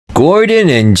Gordon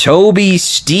and Toby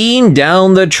steamed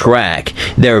down the track.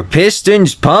 Their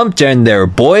pistons pumped and their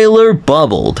boiler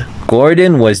bubbled.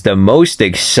 Gordon was the most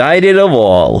excited of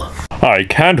all. I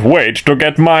can't wait to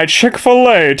get my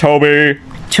Chick-Fil-A, Toby.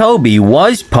 Toby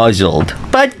was puzzled.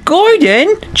 But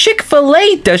Gordon,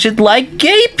 Chick-Fil-A doesn't like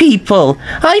gay people.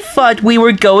 I thought we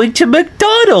were going to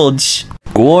McDonald's.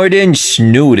 Gordon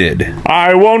snooted.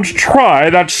 I won't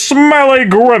try that smelly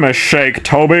grimace shake,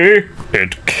 Toby.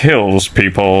 It kills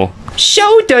people.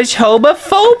 So does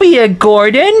homophobia,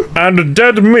 Gordon. And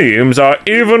dead memes are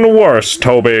even worse,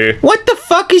 Toby. What the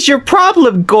fuck is your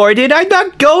problem, Gordon? I'm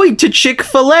not going to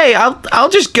Chick-fil-A. I'll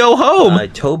just go home.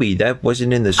 Toby, that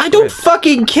wasn't in the script. I don't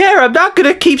fucking care. I'm not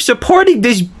gonna keep supporting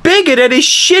this bigot and his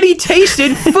shitty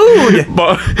tasting food.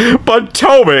 but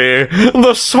Toby,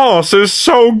 the sauce is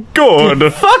so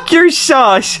good. Fuck your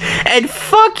sauce. And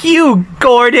fuck you,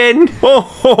 Gordon.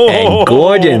 And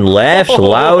Gordon laughed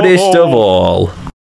loudest of all.